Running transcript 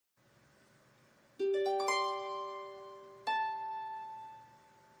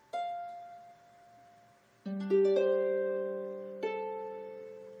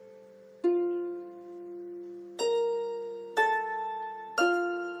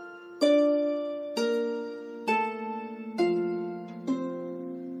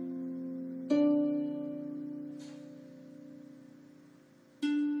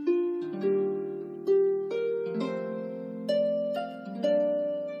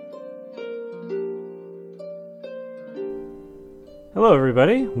Hello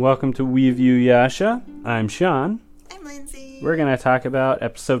everybody, welcome to We View Yasha. I'm Sean. I'm Lindsay. We're going to talk about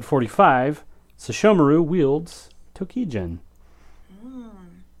episode 45, Sesshomaru wields Tokijin.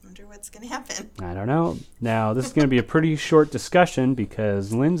 Wonder what's going to happen. I don't know. Now, this is going to be a pretty short discussion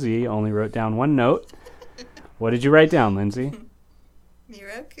because Lindsay only wrote down one note. What did you write down, Lindsay?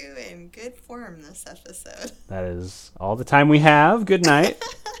 Miroku in good form this episode. That is all the time we have. Good night.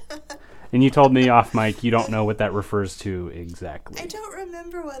 And you told me off mic you don't know what that refers to exactly. I don't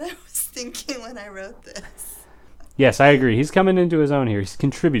remember what I was thinking when I wrote this. Yes, I agree. He's coming into his own here. He's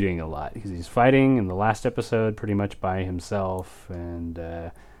contributing a lot because he's fighting in the last episode pretty much by himself.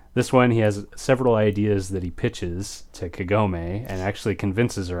 And this one, he has several ideas that he pitches to Kagome and actually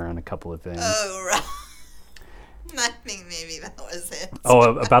convinces her on a couple of things. Oh, right. I think maybe that was it.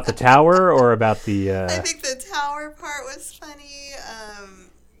 Oh, about the tower or about the... I think the tower part was funny.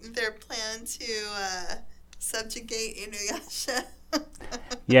 Their plan to subjugate Inuyasha.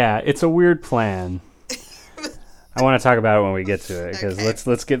 Yeah, it's a weird plan. I want to talk about it when we get to it, because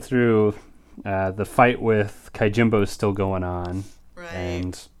let's get through the fight with Kaijimbo still going on. Right.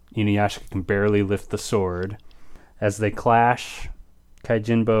 And Inuyasha can barely lift the sword. As they clash,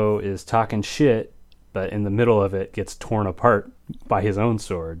 Kaijimbo is talking shit, but in the middle of it gets torn apart by his own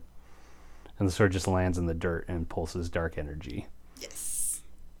sword. And the sword just lands in the dirt and pulses dark energy. Yes.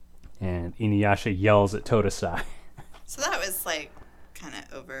 And Inuyasha yells at Totosai. So that was, like, kind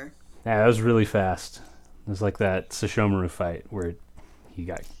of over. Yeah, that was really fast. It was like that Sesshomaru fight where he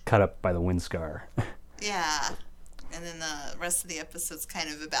got cut up by the wind scar. Yeah. And then the rest of the episode's kind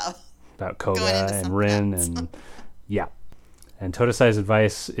of about Koga and Rin else. and yeah. And Totosai's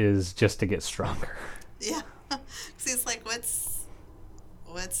advice is just to get stronger. Yeah. Because he's like, what's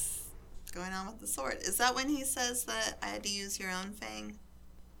going on with the sword? Is that when he says that I had to use your own fang?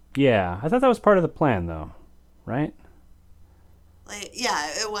 Yeah, I thought that was part of the plan though, right? Like, yeah,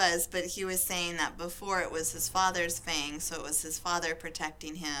 it was, but he was saying that before it was his father's fang, so it was his father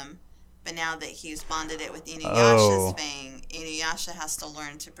protecting him. But now that he's bonded it with Inuyasha's fang, Inuyasha has to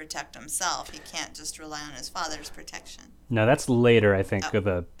learn to protect himself. He can't just rely on his father's protection. No, that's later, I think, of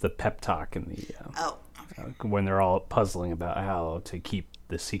the pep talk in the when they're all puzzling about how to keep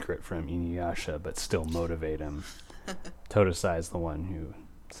the secret from Inuyasha, but still motivate him. Totosai is the one who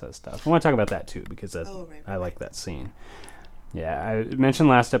says stuff. I want to talk about that too because I like that scene. Yeah, I mentioned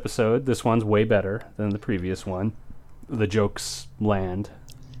last episode, this one's way better than the previous one. The jokes land.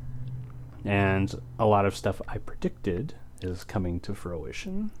 And a lot of stuff I predicted is coming to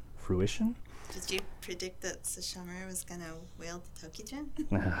fruition. Did you predict that Sesshomaru was going to wield the Tokijin?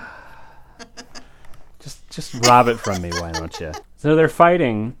 Just rob it from me, why don't you? So they're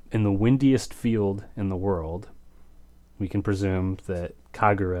fighting in the windiest field in the world. We can presume that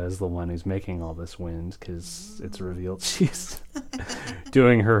Kagura is the one who's making all this wind because it's revealed she's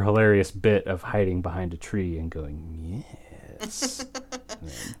doing her hilarious bit of hiding behind a tree and going, yes.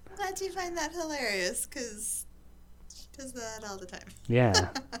 I'm glad you find that hilarious because she does that all the time. Yeah.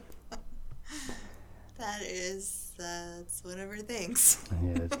 That's one of her things.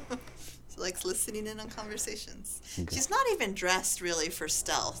 Yeah. She likes listening in on conversations. Okay. She's not even dressed really for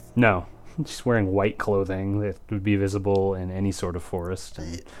stealth. No. She's wearing white clothing that would be visible in any sort of forest.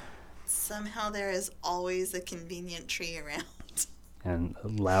 But somehow there is always a convenient tree around. And a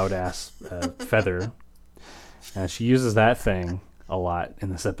loud-ass feather. She uses that thing a lot in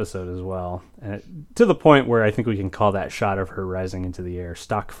this episode as well. And to the point where I think we can call that shot of her rising into the air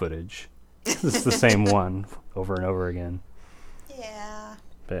stock footage. It's the same one over and over again. Yeah.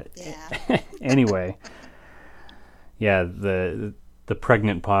 But yeah. Anyway. Yeah, the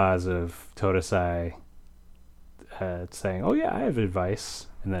pregnant pause of Totosai saying, oh yeah, I have advice.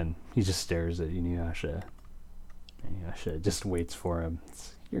 And then he just stares at Inuyasha. Inuyasha just waits for him.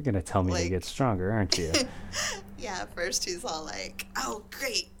 You're going to tell me to get stronger, aren't you? Yeah, at first he's all like, oh,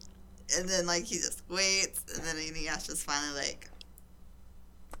 great. And then, he just waits. And then Inuyasha's finally like,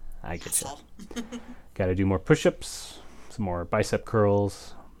 I get you. Got to do more push-ups, some more bicep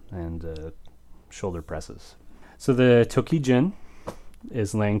curls, and shoulder presses. So the Tokijin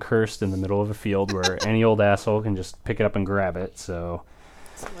is laying cursed in the middle of a field where any old asshole can just pick it up and grab it. So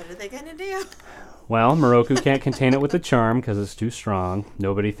So what are they going to do? Well, Moroku can't contain it with the charm because it's too strong.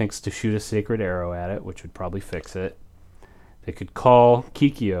 Nobody thinks to shoot a sacred arrow at it, which would probably fix it. They could call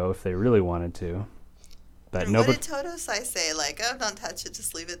Kikyo if they really wanted to. But and what did Totosai say? Like, oh, don't touch it,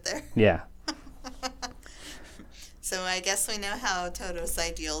 just leave it there. Yeah. So I guess we know how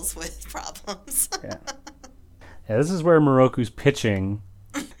Totosai deals with problems. Yeah, this is where Moroku's pitching,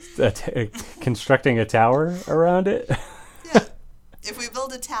 constructing a tower around it. Yeah. If we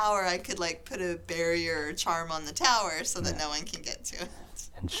build a tower, I could, like, put a barrier or charm on the tower so that no one can get to it.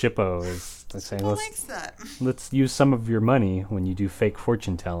 And Shippo is saying, likes that. Let's use some of your money when you do fake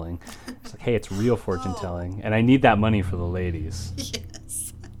fortune telling. It's like, hey, it's real fortune telling, and I need that money for the ladies.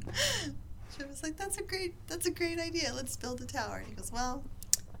 Yes. She was like, that's a great idea. Let's build a tower. And he goes, well,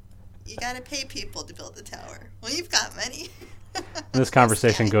 you got to pay people to build a tower. Well, you've got money. And this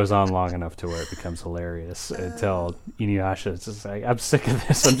conversation goes on long enough to where it becomes hilarious until Inuyasha is just like, I'm sick of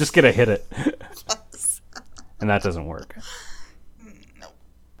this. I'm just going to hit it. And that doesn't work.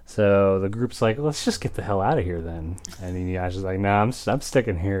 So the group's like, let's just get the hell out of here then. And Inuyasha's like, nah, I'm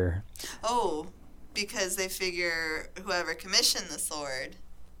sticking here. Oh, because they figure whoever commissioned the sword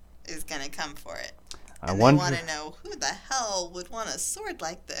is going to come for it. And they want to know who the hell would want a sword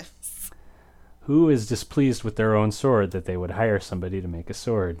like this. Who is displeased with their own sword that they would hire somebody to make a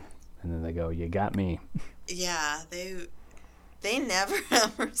sword? And then they go, you got me. Yeah, they never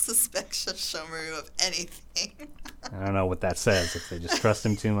ever suspect Sesshomaru of anything. I don't know what that says, if they just trust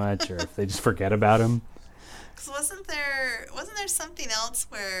him too much or if they just forget about him. Because wasn't there something else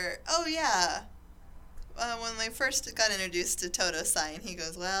where, oh yeah, when they first got introduced to Totosai, and he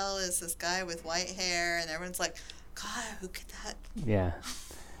goes, well, it's this guy with white hair, and everyone's like, God, who could that? Yeah.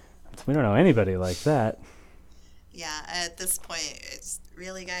 We don't know anybody like that. Yeah, at this point, it's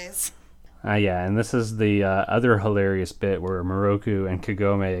really, guys? Yeah, and this is the other hilarious bit where Moroku and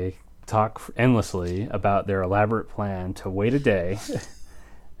Kagome talk endlessly about their elaborate plan to wait a day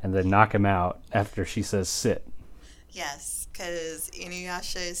and then knock him out after she says sit. Yes, because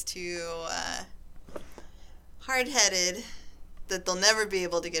Inuyasha is too hard-headed that they'll never be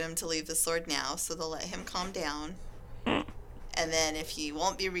able to get him to leave the sword now, so they'll let him calm down. And then if he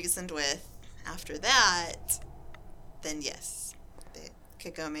won't be reasoned with after that, then yes,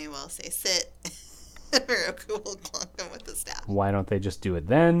 Kagome will say sit, and Moroku will clunk him with the staff. Why don't they just do it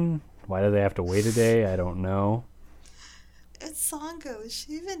then? Why do they have to wait a day? I don't know. It's Sango. Is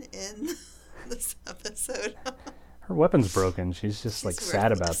she even in this episode? Her weapon's broken. She's just like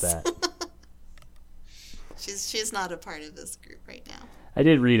sad about that. She's not a part of this group right now. I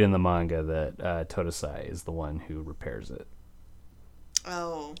did read in the manga that Totosai is the one who repairs it.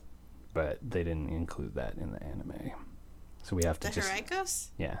 Oh. But they didn't include that in the anime. So we have to The Hiraikos?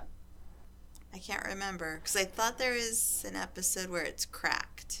 Yeah. I can't remember. Because I thought there is an episode where it's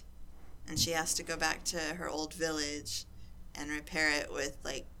cracked. And she has to go back to her old village and repair it with,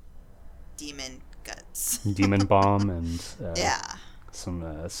 like, demon guts. Demon bomb and yeah.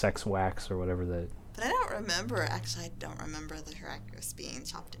 some sex wax or whatever that... But I don't remember. Actually, I don't remember the Hiraikos being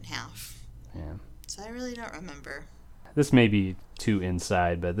chopped in half. Yeah. So I really don't remember. This may be too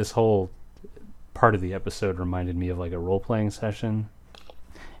inside, but this whole part of the episode reminded me of like a role-playing session.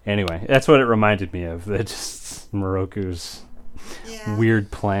 Anyway, that's what it reminded me of. That just Moroku's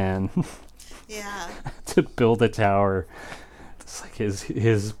weird plan. Yeah. To build a tower. It's like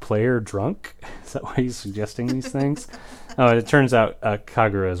his player drunk? Is that why he's suggesting these things? Oh, and it turns out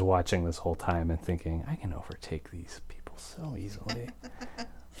Kagura is watching this whole time and thinking, I can overtake these people so easily.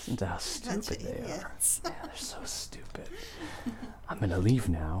 Listen to how stupid they are. Yeah, they're so stupid. I'm going to leave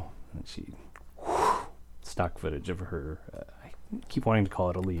now. And she... stock footage of her... I keep wanting to call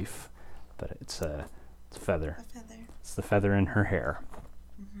it a leaf, but it's a feather. A feather. It's the feather in her hair.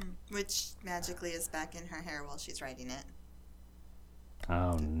 Mm-hmm. Which magically is back in her hair while she's writing it.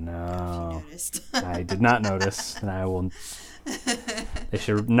 Oh, no. If you noticed. I did not notice, and I will... They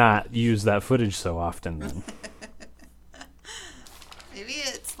should not use that footage so often, then. Maybe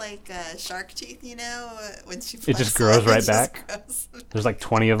it's like shark teeth, you know, when she it just grows right back. There's like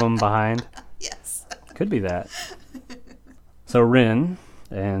 20 of them behind. Yes. Could be that. So Rin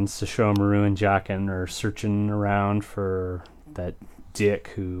and Sesshomaru and Jaken are searching around for that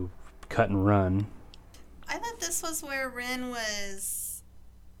dick who cut and run. I thought this was where Rin was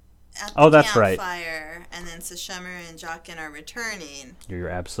at the that's right. campfire, and then Sesshomaru and Jaken are returning. You're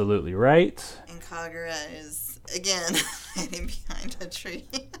absolutely right. And Kagura is, again, hiding behind a tree.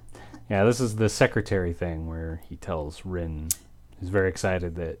 Yeah, this is the secretary thing where he tells Rin, he's very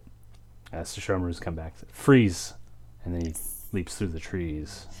excited that Sesshomaru's come back, freeze. And then he leaps through the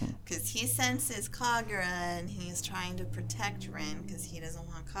trees. Because he senses Kagura, and he's trying to protect Rin because he doesn't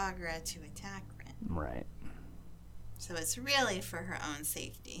want Kagura to attack Rin. Right. So it's really for her own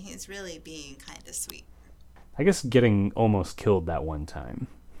safety. He's really being kind of sweet. I guess getting almost killed that one time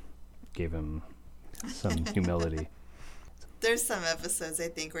gave him some humility. There's some episodes, I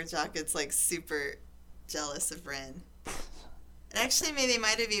think, where Jock gets, like, super jealous of Rin. And actually, maybe they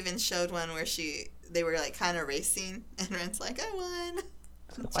might have even showed one where they were, like, kind of racing, and Rin's like, I won.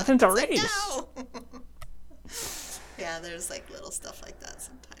 It wasn't a race. Like, no. Yeah, there's, like, little stuff like that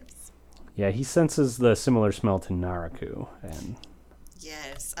sometimes. Yeah, he senses the similar smell to Naraku. And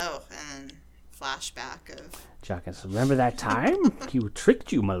yes. Oh, and flashback of... Jock says, remember that time? He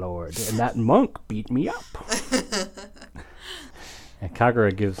tricked you, my lord, and that monk beat me up. And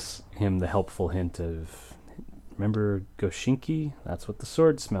Kagura gives him the helpful hint of, remember Goshinki? That's what the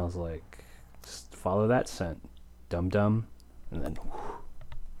sword smells like. Just follow that scent. Dum-dum. And then... whew.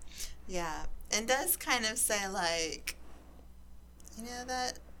 Yeah. And does kind of say, like, you know,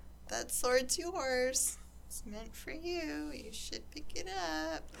 that sword's yours. It's meant for you. You should pick it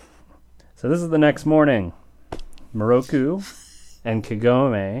up. So this is the next morning. Moroku and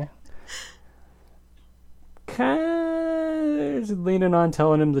Kagome kind of leaning on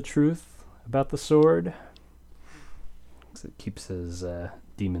telling him the truth about the sword. Because it keeps his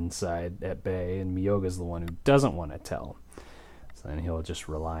demon side at bay, and Miyoga's the one who doesn't want to tell. So then he'll just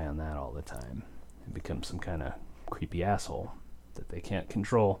rely on that all the time and become some kind of creepy asshole that they can't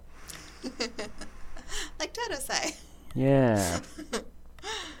control. Like Totosai. Yeah.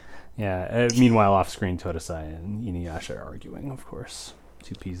 Yeah. Meanwhile, off-screen, Totosai and Inuyasha are arguing, of course.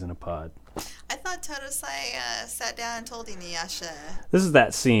 Two peas in a pod. I thought Totosai sat down and told Inuyasha. This is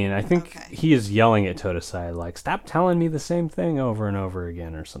that scene. I think he is yelling at Totosai, like, stop telling me the same thing over and over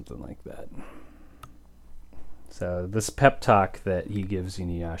again, or something like that. So this pep talk that he gives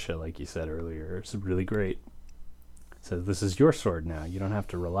Inuyasha, like you said earlier, is really great. So this is your sword now. You don't have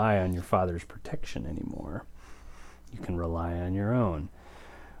to rely on your father's protection anymore. You can rely on your own.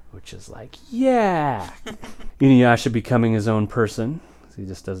 Which is like, yeah! Inuyasha becoming his own person. He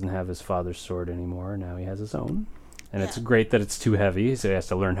just doesn't have his father's sword anymore. Now he has his own. And it's great that it's too heavy, so he has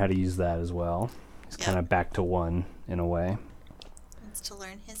to learn how to use that as well. He's kind of back to one, in a way. It's to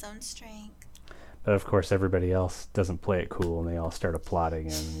learn his own strength. But of course, everybody else doesn't play it cool, and they all start applauding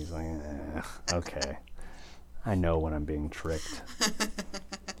him. And he's like, okay. I know when I'm being tricked.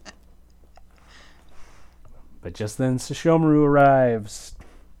 But just then, Sesshomaru arrives.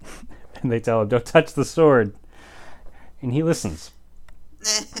 And they tell him, don't touch the sword. And he listens.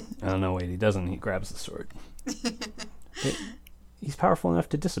 Oh, no, wait, he doesn't. He grabs the sword. He's powerful enough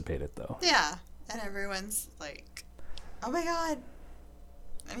to dissipate it, though. Yeah. And everyone's like, oh my god.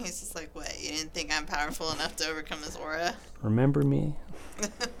 And he's just like, what? You didn't think I'm powerful enough to overcome this aura? Remember me?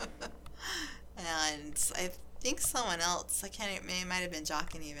 And I think someone else, it might have been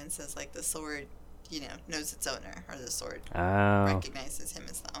Jockin even, says, like, the sword, knows its owner, or the sword recognizes him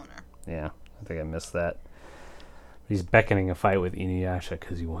as the owner. Yeah, I think I missed that. He's beckoning a fight with Inuyasha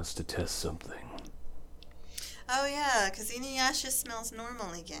because he wants to test something. Oh, yeah, because Inuyasha smells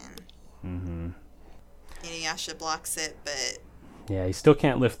normal again. Mm-hmm. Inuyasha blocks it, but... Yeah, he still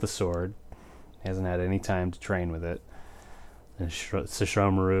can't lift the sword. He hasn't had any time to train with it. And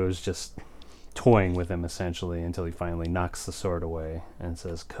Sesshomaru is just toying with him, essentially, until he finally knocks the sword away and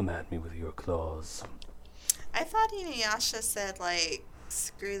says, come at me with your claws. I thought Inuyasha said, like,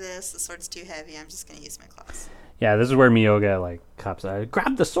 screw this, the sword's too heavy, I'm just going to use my claws. Yeah, this is where Miyoga, like, cops out,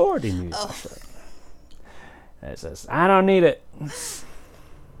 grab the sword, Inuyasha. Oh. And it says, I don't need it.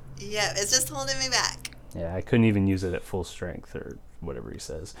 Yeah, it's just holding me back. Yeah, I couldn't even use it at full strength, or whatever he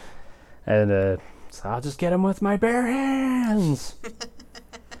says. And, so I'll just get him with my bare hands.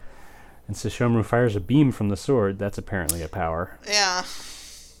 And Sesshomaru fires a beam from the sword. That's apparently a power. Yeah.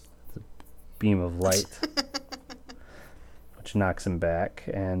 It's a beam of light. Which knocks him back.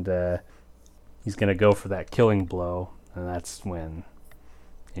 And he's going to go for that killing blow. And that's when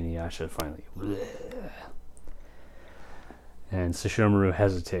Inuyasha finally... Bleh. And Sesshomaru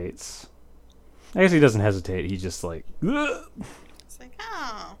hesitates. I guess he doesn't hesitate. He just like... Bleh. It's like,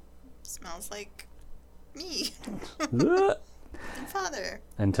 oh, smells like me. Father.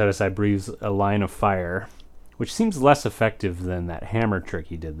 And Totosai breathes a line of fire, which seems less effective than that hammer trick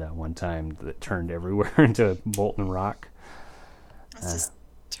he did that one time that turned everywhere into molten rock. It's just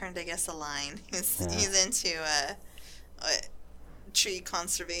turned, I guess, a line. He's into tree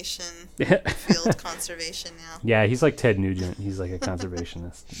conservation, field conservation now. Yeah, he's like Ted Nugent. He's like a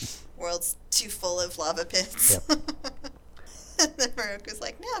conservationist. World's too full of lava pits. Yep. And then Moroku's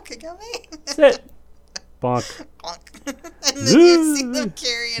like, no, Kagome. Sit. bonk. Bonk. And then you see them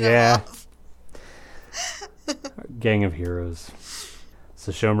carrying him off. Gang of heroes.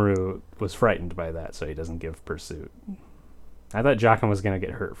 Sesshomaru was frightened by that, so he doesn't give pursuit. I thought Jaqen was going to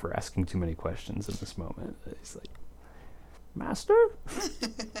get hurt for asking too many questions in this moment. He's like, Master?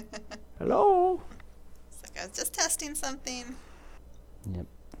 Hello? It's like, I was just testing something. Yep.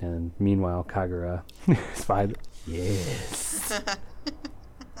 And meanwhile, Kagura is fine. Yes.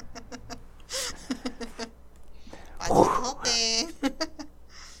 Watch the whole thing.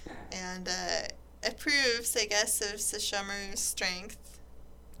 And approves, I guess, of Sesshomaru's strength.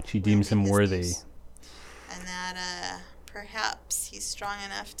 She deems him worthy. And that perhaps he's strong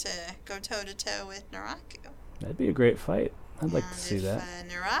enough to go toe-to-toe with Naraku. That'd be a great fight. I'd like to see that.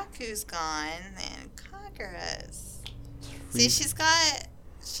 If Naraku's gone, then Kagura's. See, she's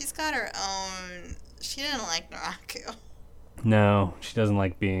got her own. She didn't like Naraku. No, she doesn't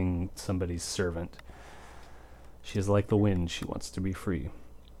like being somebody's servant. She is like the wind. She wants to be free.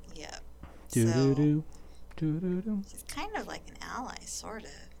 Yep. Do-do-do. She's kind of like an ally, sort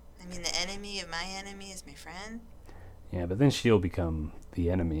of. I mean, the enemy of my enemy is my friend. Yeah, but then she'll become the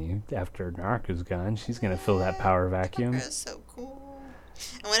enemy after Naraku's gone. She's going to fill that power vacuum. Kagura's so cool.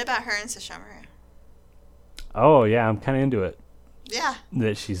 And what about her and Sesshomaru? Oh, yeah, I'm kind of into it. Yeah.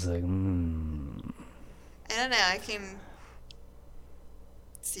 That she's like, I don't know. I can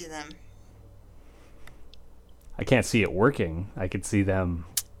see them. I can't see it working. I could see them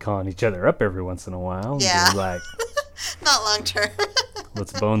calling each other up every once in a while. Yeah. And like, not long term.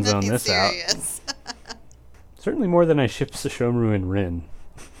 Let's bones on this serious. out. Certainly more than I ship Sesshomaru and Rin.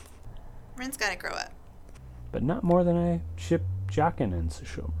 Rin's got to grow up. But not more than I ship Jaqen and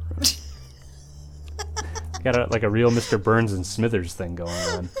Sesshomaru. Got like a real Mr. Burns and Smithers thing going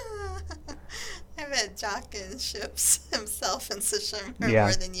on. I bet Jaqen ships himself and Sesshomaru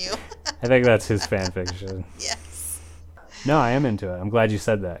more than you. I think that's his fanfiction. Yes. No, I am into it. I'm glad you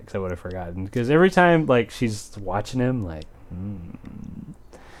said that because I would have forgotten. Because every time like she's watching him, like, I'm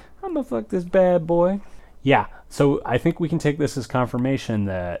gonna fuck this bad boy. Yeah, so I think we can take this as confirmation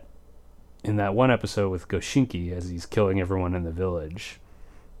that in that one episode with Goshinki, as he's killing everyone in the village,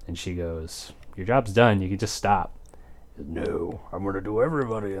 and she goes, your job's done, you can just stop. No, I'm going to do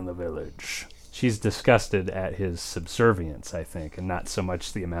everybody in the village. She's disgusted at his subservience, I think, and not so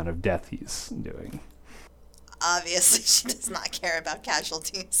much the amount of death he's doing. Obviously, she does not care about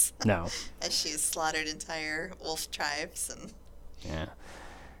casualties. No. As she's slaughtered entire wolf tribes. And yeah.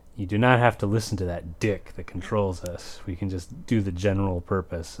 You do not have to listen to that dick that controls us. We can just do the general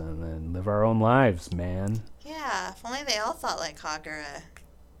purpose and then live our own lives, man. Yeah, if only they all thought like Kagura.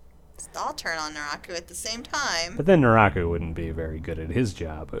 I'll turn on Naraku at the same time. But then Naraku wouldn't be very good at his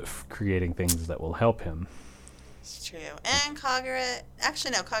job of creating things that will help him. It's true. And Kagura...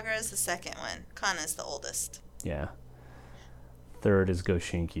 Actually, no, Kagura is the second one. Kana's the oldest. Yeah. Third is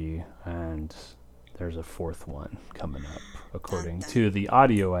Goshinki, and there's a fourth one coming up, according to the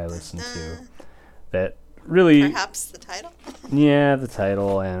audio I listened to. That really... Perhaps the title? Yeah, the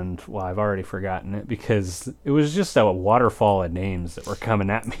title, and, well, I've already forgotten it, because it was just a waterfall of names that were coming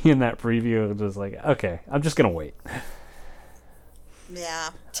at me in that preview. It was like, okay, I'm just going to wait.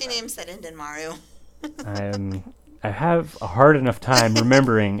 Yeah, 2 names that end in Maru. I have a hard enough time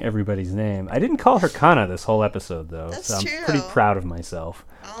remembering everybody's name. I didn't call her Kana this whole episode, though, That's so I'm true. pretty proud of myself.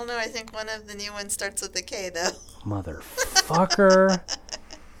 I don't know, I think one of the new ones starts with a K, though. Motherfucker.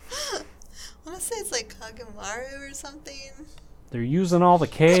 I want to say it's like Kagamaru or something. They're using all the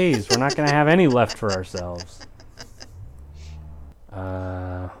Ks. We're not going to have any left for ourselves.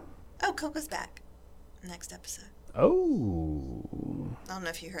 Oh, Coco's back. Next episode. Oh. I don't know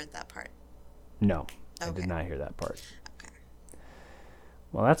if you heard that part. No, okay. I did not hear that part. Okay.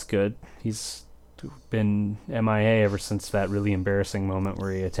 Well, that's good. He's been MIA ever since that really embarrassing moment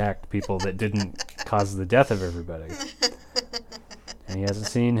where he attacked people that didn't cause the death of everybody. And he hasn't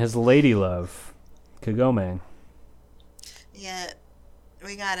seen his lady love, Kagome. Yeah,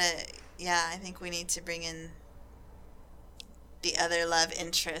 we gotta... Yeah, I think we need to bring in the other love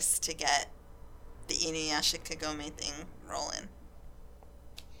interest to get the Inuyasha Kagome thing rolling.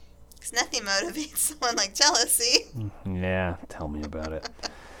 Because nothing motivates someone like jealousy. Yeah, tell me about it.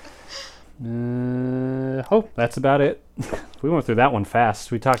 That's about it. We went through that one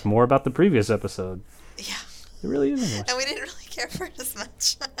fast. We talked more about the previous episode. Yeah. It really isn't much. And we didn't really care for it as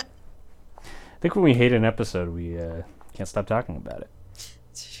much. I think when we hate an episode, we can't stop talking about it.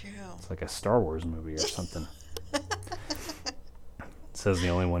 It's true. It's like a Star Wars movie or something. Says the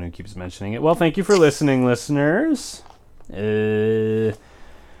only one who keeps mentioning it. Well, thank you for listening, listeners.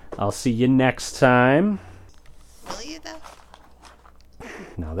 I'll see you next time. Will you, though?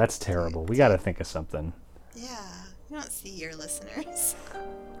 No, that's terrible. We got to think of something. don't see your listeners.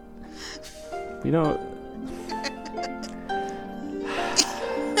 We don't.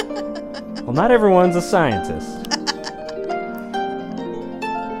 Well, not everyone's a scientist.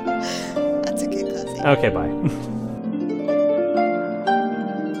 That's a good closing. Okay, bye.